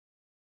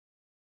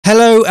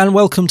Hello and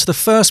welcome to the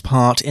first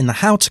part in the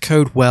How to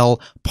Code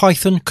Well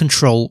Python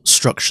Control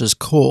Structures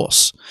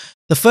course.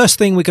 The first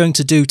thing we're going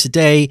to do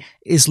today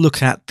is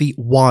look at the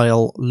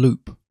while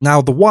loop.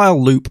 Now, the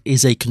while loop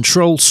is a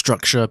control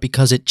structure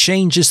because it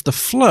changes the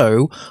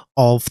flow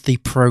of the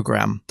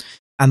program.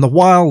 And the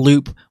while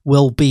loop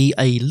will be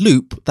a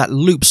loop that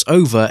loops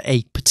over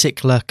a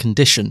particular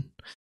condition.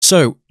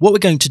 So what we're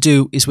going to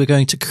do is we're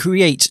going to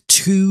create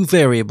two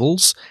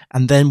variables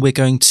and then we're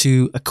going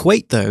to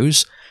equate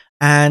those,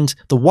 and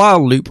the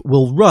while loop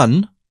will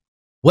run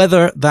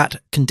whether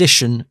that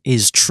condition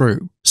is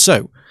true.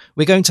 So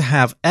we're going to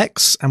have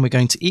x and we're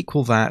going to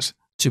equal that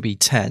to be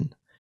 10.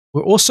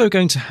 We're also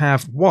going to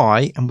have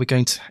y and we're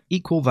going to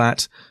equal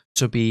that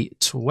to be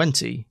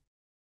 20.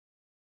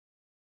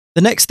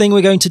 The next thing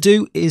we're going to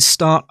do is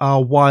start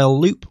our while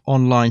loop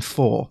on line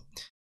 4.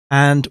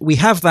 And we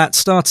have that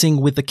starting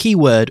with the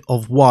keyword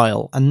of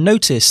while. And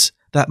notice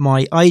that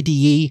my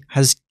IDE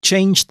has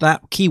changed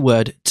that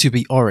keyword to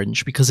be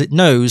orange because it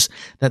knows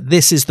that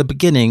this is the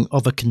beginning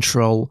of a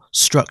control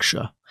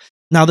structure.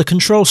 Now, the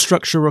control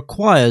structure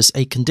requires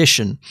a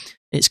condition.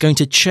 It's going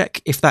to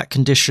check if that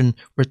condition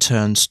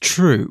returns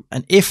true.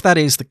 And if that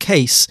is the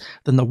case,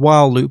 then the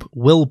while loop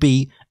will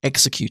be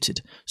executed.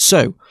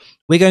 So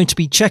we're going to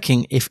be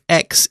checking if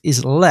x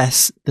is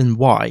less than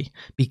y,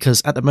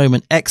 because at the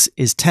moment x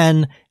is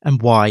 10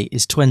 and y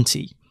is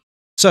 20.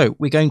 So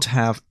we're going to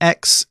have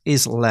x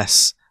is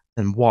less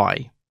than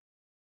y.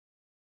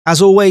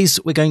 As always,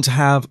 we're going to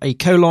have a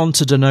colon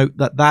to denote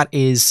that that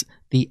is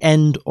the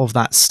end of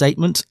that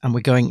statement, and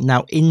we're going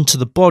now into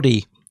the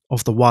body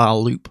of the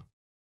while loop.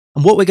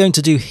 And what we're going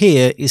to do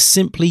here is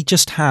simply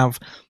just have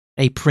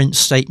a print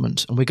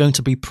statement, and we're going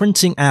to be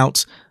printing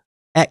out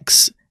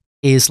x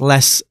is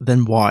less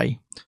than y.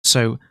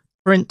 So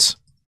print,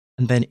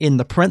 and then in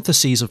the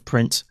parentheses of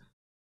print,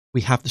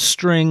 we have the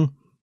string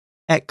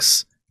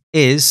x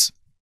is,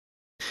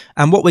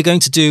 and what we're going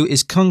to do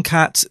is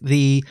concat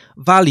the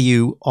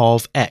value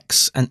of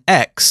x, and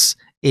x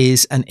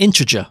is an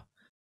integer.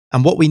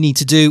 And what we need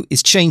to do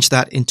is change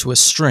that into a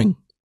string.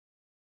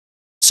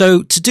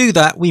 So to do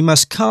that, we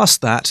must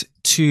cast that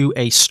to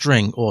a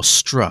string or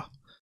str,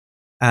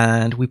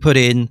 and we put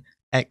in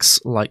x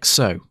like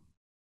so.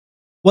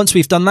 Once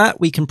we've done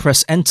that, we can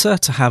press enter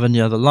to have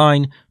another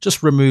line,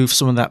 just remove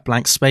some of that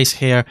blank space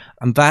here,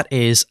 and that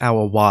is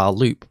our while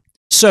loop.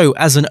 So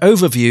as an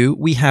overview,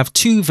 we have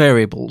two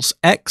variables,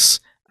 x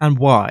and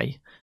y.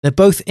 They're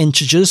both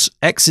integers,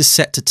 x is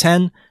set to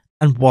 10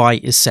 and y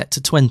is set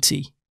to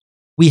 20.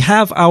 We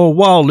have our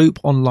while loop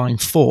on line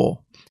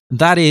 4.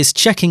 That is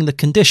checking the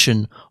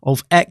condition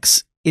of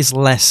x is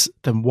less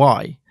than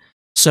y.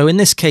 So in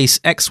this case,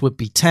 x would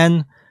be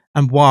 10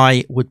 and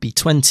y would be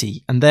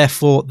 20, and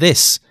therefore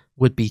this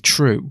would be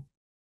true.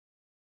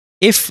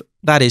 If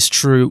that is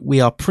true,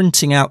 we are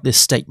printing out this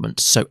statement.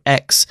 So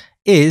x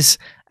is,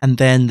 and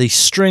then the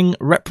string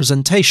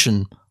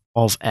representation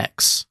of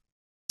x.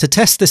 To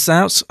test this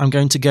out, I'm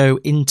going to go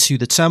into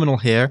the terminal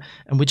here,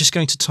 and we're just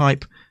going to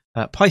type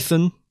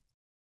Python,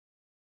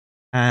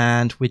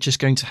 and we're just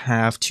going to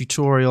have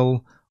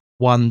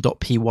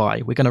tutorial1.py.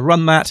 We're going to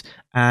run that,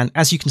 and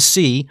as you can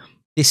see,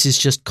 this is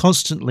just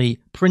constantly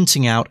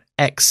printing out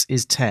x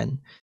is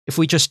 10. If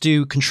we just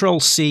do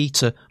Control-C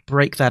to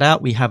break that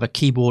out, we have a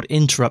keyboard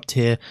interrupt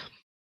here.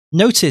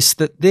 Notice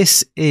that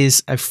this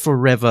is a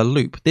forever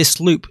loop.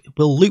 This loop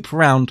will loop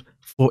around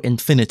for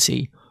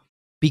infinity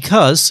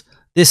because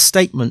this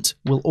statement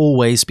will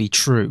always be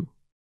true.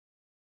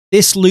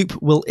 This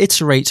loop will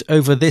iterate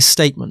over this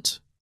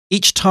statement.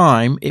 Each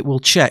time it will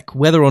check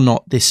whether or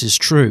not this is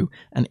true,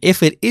 and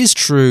if it is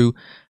true,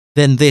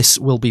 then this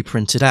will be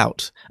printed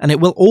out. And it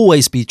will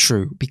always be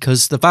true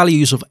because the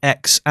values of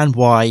x and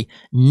y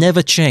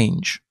never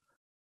change.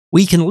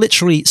 We can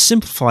literally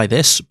simplify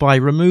this by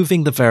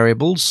removing the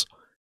variables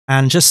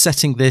and just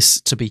setting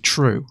this to be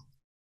true.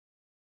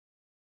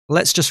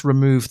 Let's just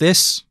remove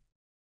this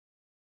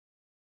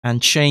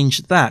and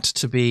change that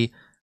to be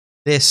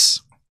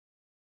this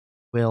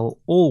will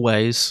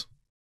always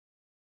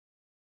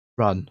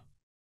run.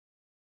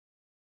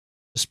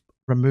 Just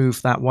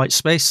remove that white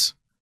space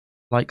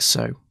like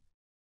so.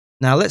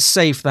 Now let's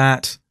save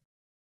that,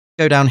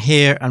 go down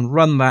here and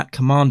run that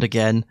command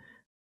again.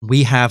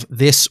 We have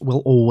this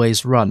will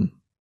always run.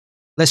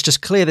 Let's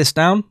just clear this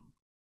down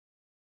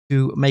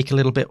to make a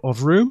little bit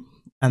of room,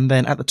 and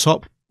then at the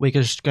top we're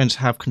just going to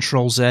have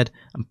Control-Z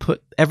and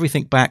put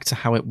everything back to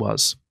how it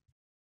was.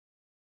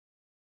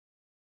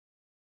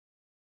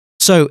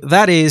 So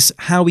that is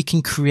how we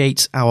can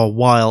create our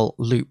while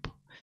loop.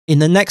 In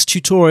the next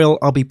tutorial,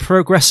 I'll be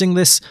progressing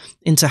this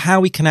into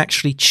how we can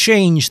actually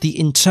change the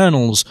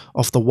internals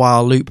of the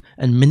while loop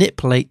and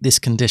manipulate this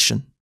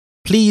condition.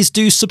 Please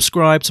do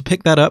subscribe to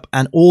pick that up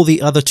and all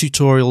the other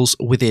tutorials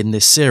within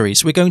this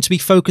series. We're going to be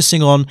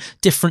focusing on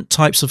different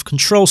types of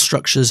control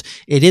structures.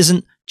 It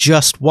isn't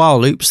just while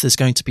loops. There's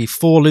going to be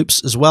for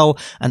loops as well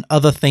and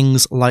other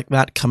things like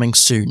that coming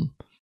soon.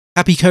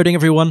 Happy coding,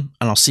 everyone,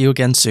 and I'll see you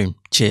again soon.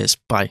 Cheers.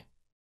 Bye.